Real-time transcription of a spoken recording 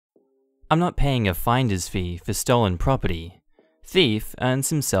I'm not paying a finder's fee for stolen property. Thief earns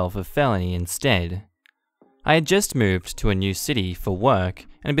himself a felony instead. I had just moved to a new city for work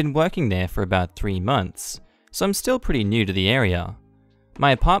and had been working there for about 3 months, so I'm still pretty new to the area.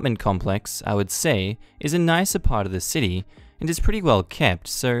 My apartment complex, I would say, is a nicer part of the city and is pretty well kept,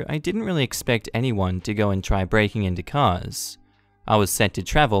 so I didn't really expect anyone to go and try breaking into cars. I was set to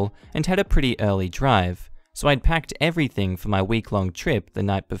travel and had a pretty early drive, so I'd packed everything for my week-long trip the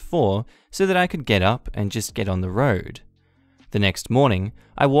night before so that I could get up and just get on the road. The next morning,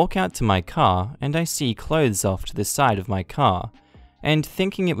 I walk out to my car and I see clothes off to the side of my car, and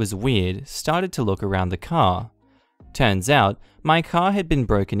thinking it was weird, started to look around the car. Turns out, my car had been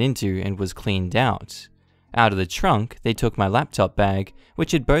broken into and was cleaned out. Out of the trunk, they took my laptop bag,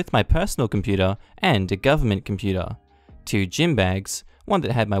 which had both my personal computer and a government computer, 2 gym bags, one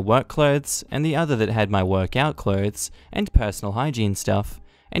that had my work clothes and the other that had my workout clothes and personal hygiene stuff,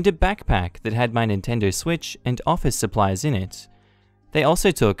 and a backpack that had my Nintendo Switch and office supplies in it. They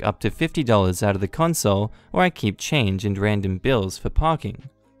also took up to $50 out of the console where I keep change and random bills for parking.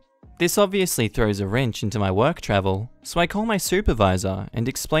 This obviously throws a wrench into my work travel, so I call my supervisor and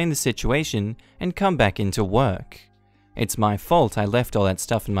explain the situation and come back into work. It's my fault I left all that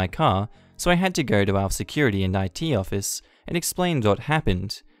stuff in my car, so I had to go to our security and IT office and explain what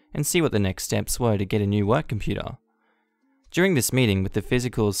happened and see what the next steps were to get a new work computer. During this meeting with the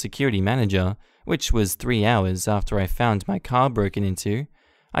physical security manager, which was 3 hours after I found my car broken into,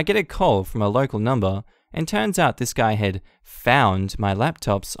 I get a call from a local number, and turns out this guy had found my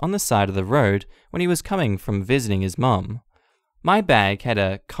laptops on the side of the road when he was coming from visiting his mum. My bag had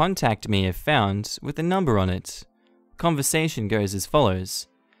a "contact me if found" with a number on it. Conversation goes as follows.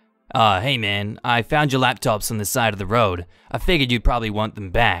 Hey man, I found your laptops on the side of the road. I figured you'd probably want them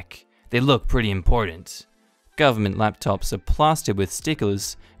back. They look pretty important. Government laptops are plastered with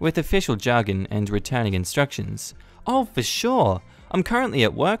stickers with official jargon and returning instructions. Oh, for sure. I'm currently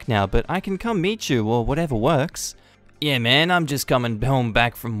at work now, but I can come meet you or whatever works. Yeah man, I'm just coming home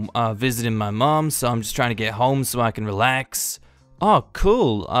back from visiting my mom, so I'm just trying to get home so I can relax. Oh,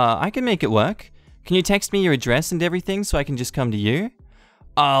 cool. I can make it work. Can you text me your address and everything so I can just come to you?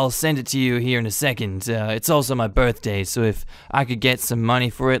 I'll send it to you here in a second. It's also my birthday, so if I could get some money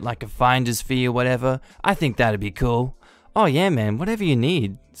for it, like a finder's fee or whatever, I think that'd be cool. Oh yeah man, whatever you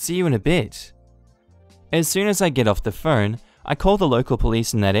need. See you in a bit. As soon as I get off the phone, I call the local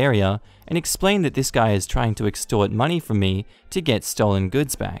police in that area and explain that this guy is trying to extort money from me to get stolen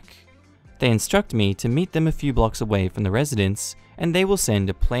goods back. They instruct me to meet them a few blocks away from the residence, and they will send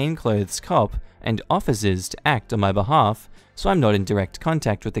a plainclothes cop and officers to act on my behalf, so I'm not in direct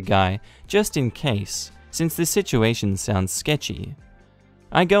contact with the guy, just in case, since the situation sounds sketchy.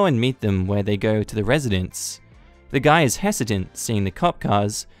 I go and meet them where they go to the residence. The guy is hesitant seeing the cop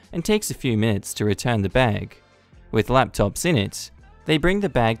cars and takes a few minutes to return the bag. With laptops in it, they bring the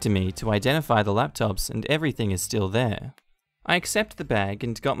bag to me to identify the laptops and everything is still there. I accept the bag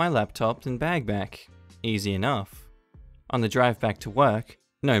and got my laptop and bag back. Easy enough. On the drive back to work,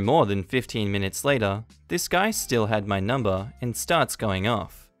 no more than 15 minutes later, this guy still had my number and starts going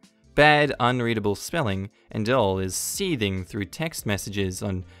off. Bad, unreadable spelling and all is seething through text messages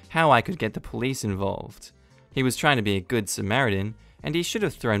on how I could get the police involved. He was trying to be a good Samaritan and he should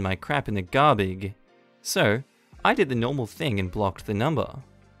have thrown my crap in the garbage. So, I did the normal thing and blocked the number.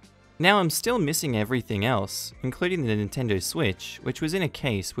 Now I'm still missing everything else, including the Nintendo Switch, which was in a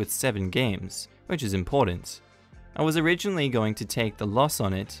case with 7 games, which is important. I was originally going to take the loss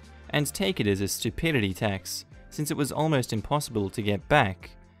on it, and take it as a stupidity tax, since it was almost impossible to get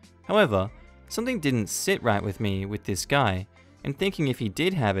back. However, something didn't sit right with me with this guy, and thinking if he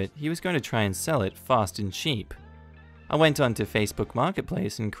did have it, he was going to try and sell it fast and cheap. I went onto Facebook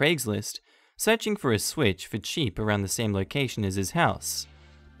Marketplace and Craigslist, searching for a Switch for cheap around the same location as his house.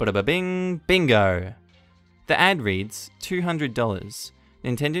 Bada-ba-bing, bingo! The ad reads $200,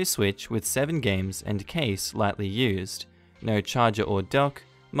 Nintendo Switch with 7 games and case lightly used, no charger or dock,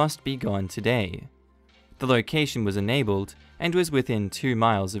 must be gone today. The location was enabled and was within 2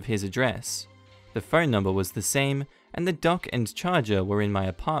 miles of his address. The phone number was the same and the dock and charger were in my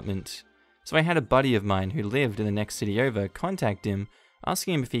apartment. So I had a buddy of mine who lived in the next city over contact him,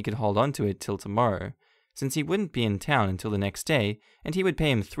 asking him if he could hold on to it till tomorrow, since he wouldn't be in town until the next day and he would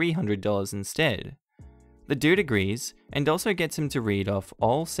pay him $300 instead. The dude agrees and also gets him to read off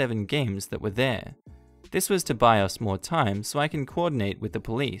all 7 games that were there. This was to buy us more time so I can coordinate with the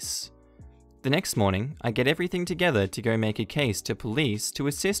police. The next morning, I get everything together to go make a case to police to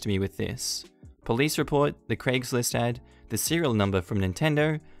assist me with this. Police report, the Craigslist ad, the serial number from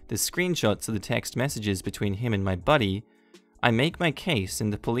Nintendo, the screenshots of the text messages between him and my buddy. I make my case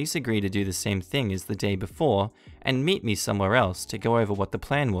and the police agree to do the same thing as the day before and meet me somewhere else to go over what the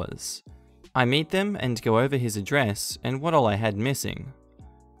plan was. I meet them and go over his address and what all I had missing.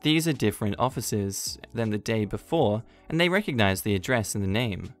 These are different officers than the day before, and they recognize the address and the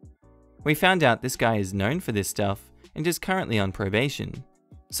name. We found out this guy is known for this stuff and is currently on probation.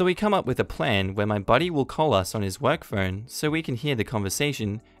 So we come up with a plan where my buddy will call us on his work phone so we can hear the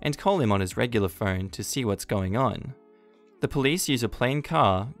conversation and call him on his regular phone to see what's going on. The police use a plain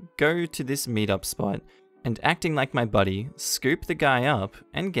car, go to this meetup spot, and acting like my buddy, scoop the guy up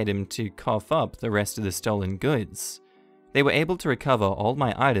and get him to cough up the rest of the stolen goods. They were able to recover all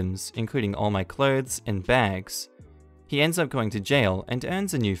my items, including all my clothes and bags. He ends up going to jail and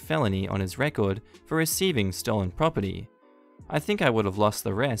earns a new felony on his record for receiving stolen property. I think I would have lost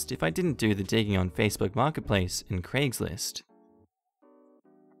the rest if I didn't do the digging on Facebook Marketplace and Craigslist.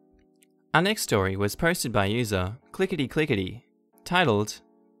 Our next story was posted by user Clickety Clickety, titled,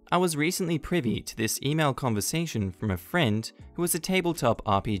 I was recently privy to this email conversation from a friend who was a tabletop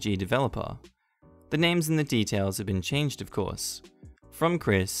RPG developer. The names and the details have been changed, of course. From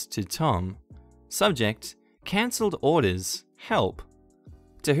Chris to Tom. Subject, cancelled orders, help.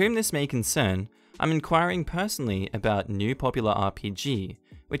 To whom this may concern, I'm inquiring personally about new popular RPG,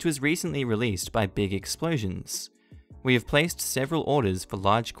 which was recently released by Big Explosions. We have placed several orders for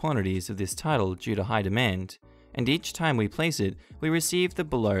large quantities of this title due to high demand, and each time we place it, we receive the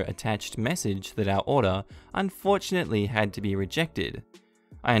below attached message that our order unfortunately had to be rejected.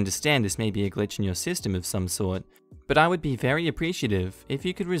 I understand this may be a glitch in your system of some sort, but I would be very appreciative if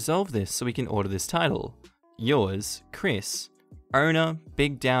you could resolve this so we can order this title. Yours, Chris, owner,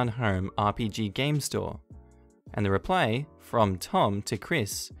 Big Down Home RPG Game Store. And the reply, from Tom to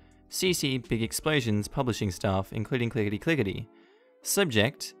Chris, CC Big Explosions publishing staff including Clickety Clickety.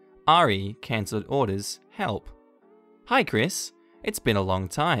 Subject, RE cancelled orders, help. Hi Chris, it's been a long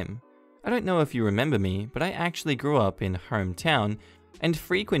time. I don't know if you remember me, but I actually grew up in hometown and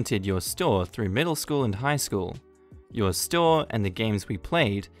frequented your store through middle school and high school. Your store and the games we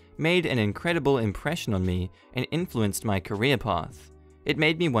played made an incredible impression on me and influenced my career path. It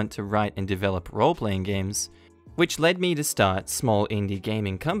made me want to write and develop role-playing games, which led me to start small indie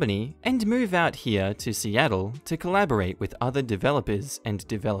gaming company and move out here to Seattle to collaborate with other developers and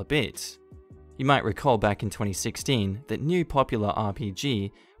develop it. You might recall back in 2016 that New Popular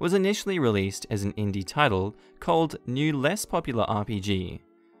RPG was initially released as an indie title called New Less Popular RPG.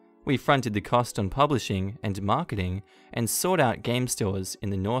 We fronted the cost on publishing and marketing and sought out game stores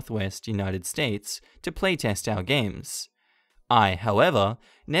in the Northwest United States to playtest our games. I, however,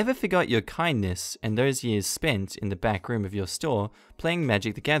 never forgot your kindness and those years spent in the back room of your store playing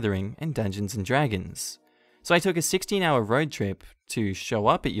Magic the Gathering and Dungeons & Dragons. So I took a 16-hour road trip to show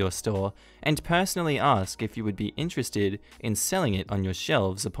up at your store and personally ask if you would be interested in selling it on your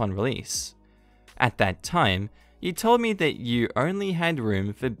shelves upon release. At that time, you told me that you only had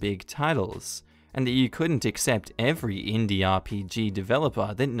room for big titles, and that you couldn't accept every indie RPG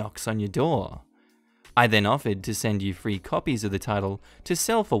developer that knocks on your door. I then offered to send you free copies of the title to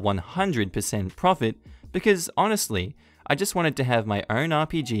sell for 100% profit because honestly, I just wanted to have my own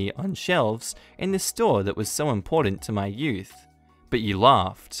RPG on shelves in the store that was so important to my youth. But you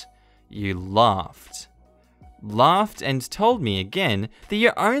laughed. You laughed. Laughed and told me again that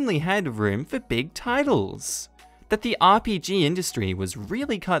you only had room for big titles. That the RPG industry was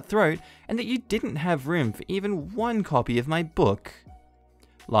really cutthroat and that you didn't have room for even one copy of my book.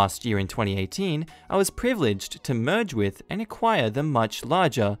 Last year in 2018, I was privileged to merge with and acquire the much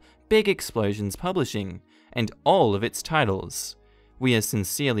larger Big Explosions Publishing and all of its titles. We are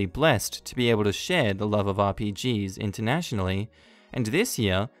sincerely blessed to be able to share the love of RPGs internationally, and this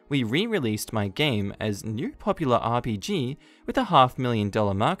year we re-released my game as New Popular RPG with a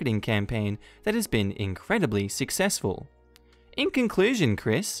 $500,000 marketing campaign that has been incredibly successful. In conclusion,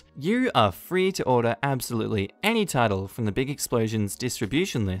 Chris, you are free to order absolutely any title from the Big Explosions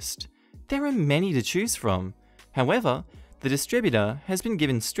distribution list. There are many to choose from. However, the distributor has been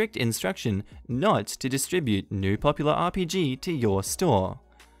given strict instruction not to distribute New Popular RPG to your store.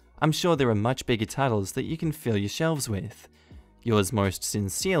 I'm sure there are much bigger titles that you can fill your shelves with. Yours most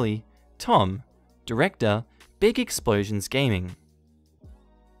sincerely, Tom, Director, Big Explosions Gaming.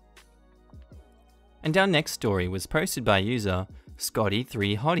 And our next story was posted by user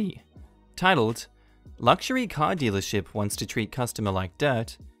Scotty3Hottie, titled, Luxury car dealership wants to treat customer like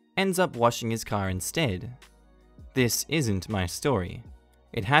dirt, ends up washing his car instead. This isn't my story.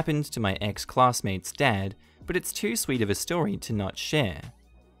 It happened to my ex-classmate's dad, but it's too sweet of a story to not share.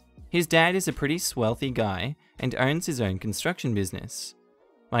 His dad is a pretty wealthy guy and owns his own construction business.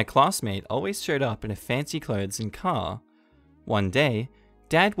 My classmate always showed up in a fancy clothes and car. One day,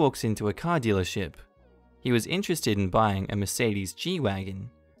 Dad walks into a car dealership. He was interested in buying a Mercedes G-Wagon.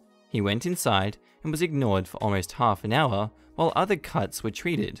 He went inside and was ignored for almost half an hour while other cuts were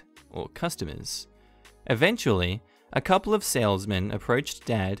treated, or customers. Eventually, a couple of salesmen approached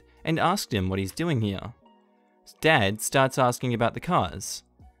Dad and asked him what he's doing here. Dad starts asking about the cars.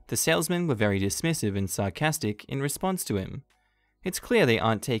 The salesmen were very dismissive and sarcastic in response to him. It's clear they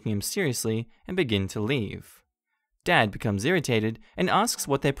aren't taking him seriously and begin to leave. Dad becomes irritated and asks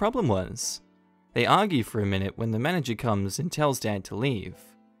what their problem was. They argue for a minute when the manager comes and tells Dad to leave.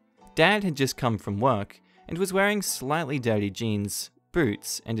 Dad had just come from work and was wearing slightly dirty jeans,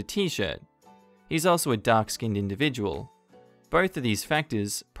 boots, and a t-shirt. He's also a dark-skinned individual. Both of these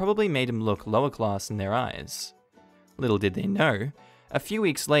factors probably made him look lower class in their eyes. Little did they know, a few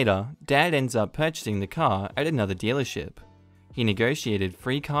weeks later, Dad ends up purchasing the car at another dealership. He negotiated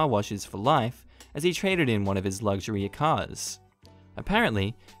free car washes for life as he traded in one of his luxury cars.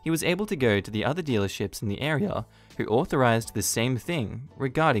 Apparently, he was able to go to the other dealerships in the area who authorized the same thing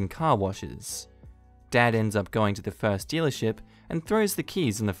regarding car washes. Dad ends up going to the first dealership and throws the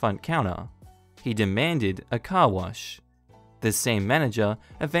keys on the front counter. He demanded a car wash. The same manager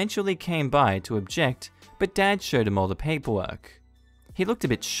eventually came by to object, but Dad showed him all the paperwork. He looked a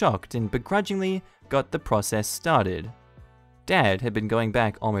bit shocked and begrudgingly got the process started. Dad had been going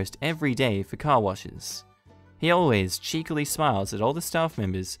back almost every day for car washes. He always cheekily smiles at all the staff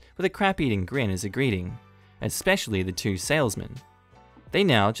members with a crap-eating grin as a greeting, especially the two salesmen. They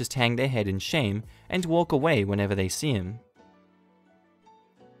now just hang their head in shame and walk away whenever they see him.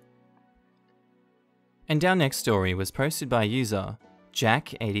 And our next story was posted by user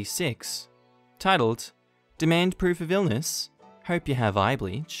Jack86, titled, "Demand proof of illness? Hope you have eye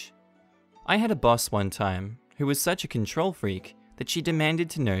bleach." I had a boss one time who was such a control freak that she demanded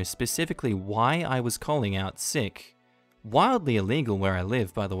to know specifically why I was calling out sick. Wildly illegal where I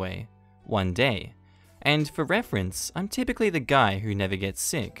live, by the way. One day. And for reference, I'm typically the guy who never gets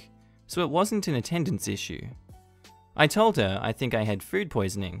sick, so it wasn't an attendance issue. I told her I think I had food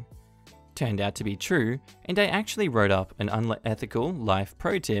poisoning. Turned out to be true, and I actually wrote up an unethical life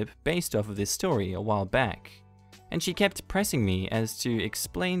pro tip based off of this story a while back. And she kept pressing me as to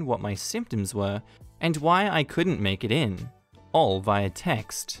explain what my symptoms were and why I couldn't make it in, all via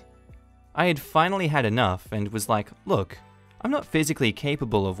text. I had finally had enough and was like, look, I'm not physically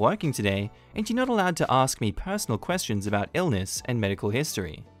capable of working today, and you're not allowed to ask me personal questions about illness and medical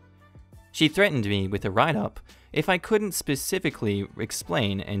history. She threatened me with a write-up if I couldn't specifically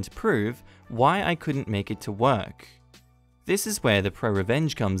explain and prove why I couldn't make it to work. This is where the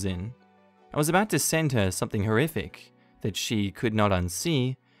ProRevenge comes in. I was about to send her something horrific that she could not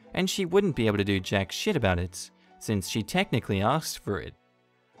unsee, and she wouldn't be able to do jack shit about it, since she technically asked for it.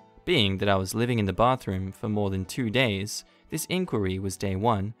 Being that I was living in the bathroom for more than 2 days, this inquiry was day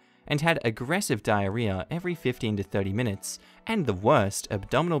 1, and had aggressive diarrhea every 15 to 30 minutes, and the worst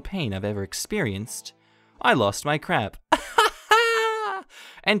abdominal pain I've ever experienced, I lost my crap.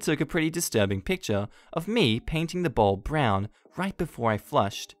 And took a pretty disturbing picture of me painting the bowl brown right before I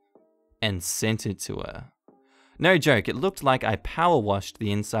flushed, and sent it to her. No joke, it looked like I power washed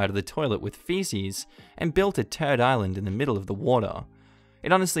the inside of the toilet with feces and built a turd island in the middle of the water.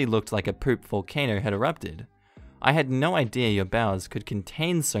 It honestly looked like a poop volcano had erupted. I had no idea your bowels could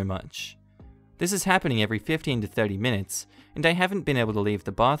contain so much. This is happening every 15 to 30 minutes, and I haven't been able to leave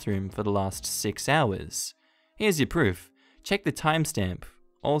the bathroom for the last 6 hours. Here's your proof. Check the timestamp.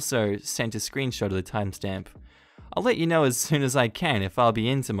 Also, sent a screenshot of the timestamp. I'll let you know as soon as I can if I'll be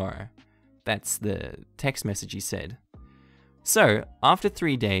in tomorrow. That's the text message he said. So, after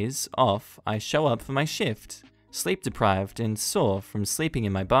 3 days off, I show up for my shift, sleep deprived and sore from sleeping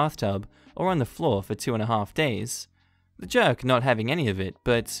in my bathtub or on the floor for 2.5 days. The jerk not having any of it,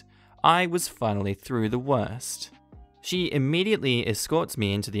 but I was finally through the worst. She immediately escorts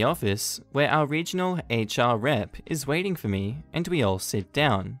me into the office where our regional HR rep is waiting for me and we all sit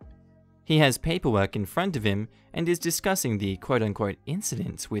down. He has paperwork in front of him and is discussing the quote-unquote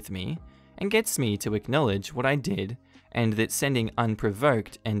incident with me and gets me to acknowledge what I did and that sending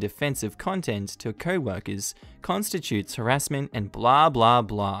unprovoked and offensive content to co-workers constitutes harassment and blah blah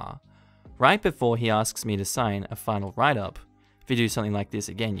blah. Right before he asks me to sign a final write-up. If you do something like this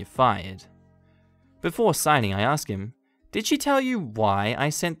again, you're fired. Before signing, I ask him, "Did she tell you why I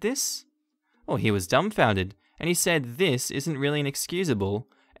sent this?" Well, he was dumbfounded, and he said this isn't really inexcusable,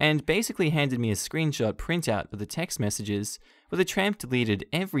 and basically handed me a screenshot printout of the text messages where the tramp deleted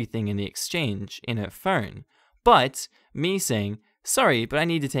everything in the exchange in her phone, but me saying, "Sorry, but I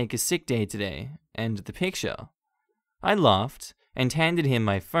need to take a sick day today," and the picture. I laughed and handed him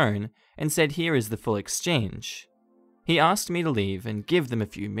my phone and said here is the full exchange. He asked me to leave and give them a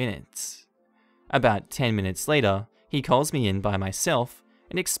few minutes. About 10 minutes later, he calls me in by myself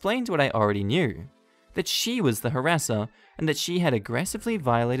and explained what I already knew, that she was the harasser and that she had aggressively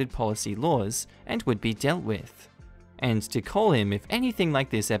violated policy laws and would be dealt with, and to call him if anything like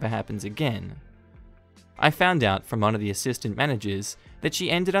this ever happens again. I found out from one of the assistant managers that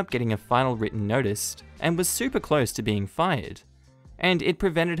she ended up getting a final written notice and was super close to being fired, and it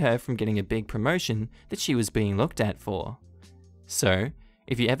prevented her from getting a big promotion that she was being looked at for. So,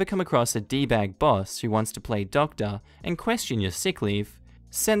 if you ever come across a D-bag boss who wants to play doctor and question your sick leave,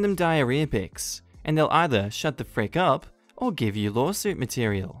 send them diarrhea pics, and they'll either shut the frick up or give you lawsuit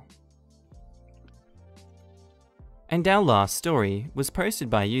material. And our last story was posted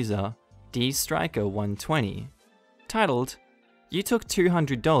by user DStriker120, titled, "You took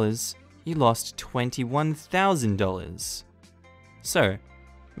 $200, you lost $21,000. So,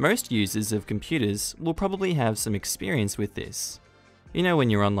 most users of computers will probably have some experience with this. You know when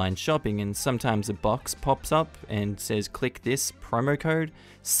you're online shopping and sometimes a box pops up and says click this promo code,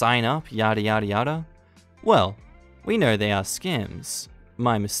 sign up, yada yada yada? Well, we know they are scams.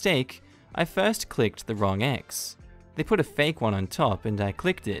 My mistake, I first clicked the wrong X. They put a fake one on top and I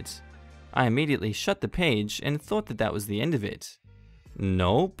clicked it. I immediately shut the page and thought that that was the end of it.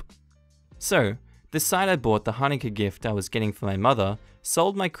 Nope. So, the site I bought the Hanukkah gift I was getting for my mother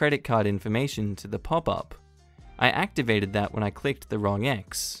sold my credit card information to the pop-up. I activated that when I clicked the wrong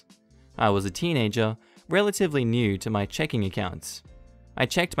X. I was a teenager, relatively new to my checking account. I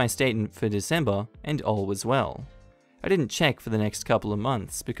checked my statement for December and all was well. I didn't check for the next couple of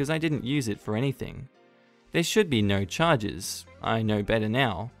months because I didn't use it for anything. There should be no charges, I know better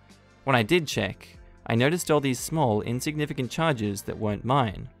now. When I did check, I noticed all these small, insignificant charges that weren't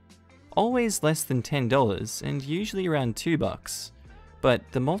mine. Always less than $10 and usually around $2, but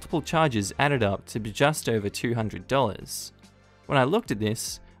the multiple charges added up to be just over $200. When I looked at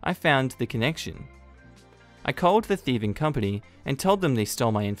this, I found the connection. I called the thieving company and told them they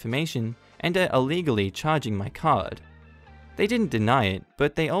stole my information and are illegally charging my card. They didn't deny it,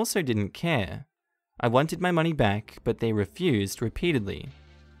 but they also didn't care. I wanted my money back, but they refused repeatedly.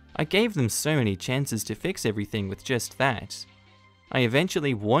 I gave them so many chances to fix everything with just that. I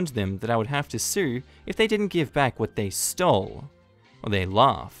eventually warned them that I would have to sue if they didn't give back what they stole. Well, they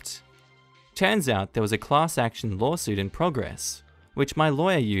laughed. Turns out there was a class action lawsuit in progress, which my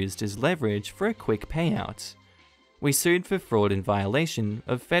lawyer used as leverage for a quick payout. We sued for fraud in violation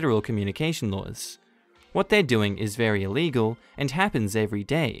of federal communication laws. What they're doing is very illegal and happens every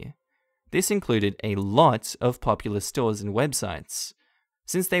day. This included a lot of popular stores and websites.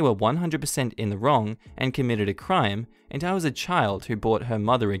 Since they were 100% in the wrong and committed a crime, and I was a child who bought her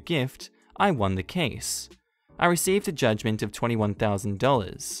mother a gift, I won the case. I received a judgment of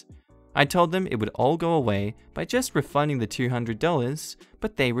 $21,000. I told them it would all go away by just refunding the $200,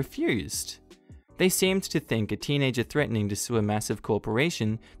 but they refused. They seemed to think a teenager threatening to sue a massive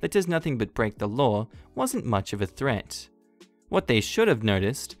corporation that does nothing but break the law wasn't much of a threat. What they should have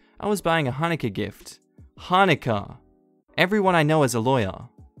noticed, I was buying a Hanukkah gift. Hanukkah! Everyone I know is a lawyer.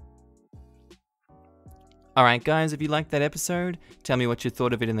 Alright guys, if you liked that episode, tell me what you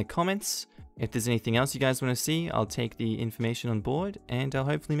thought of it in the comments. If there's anything else you guys want to see, I'll take the information on board and I'll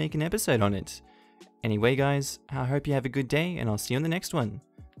hopefully make an episode on it. Anyway guys, I hope you have a good day and I'll see you on the next one.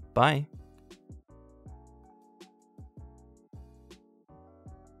 Bye.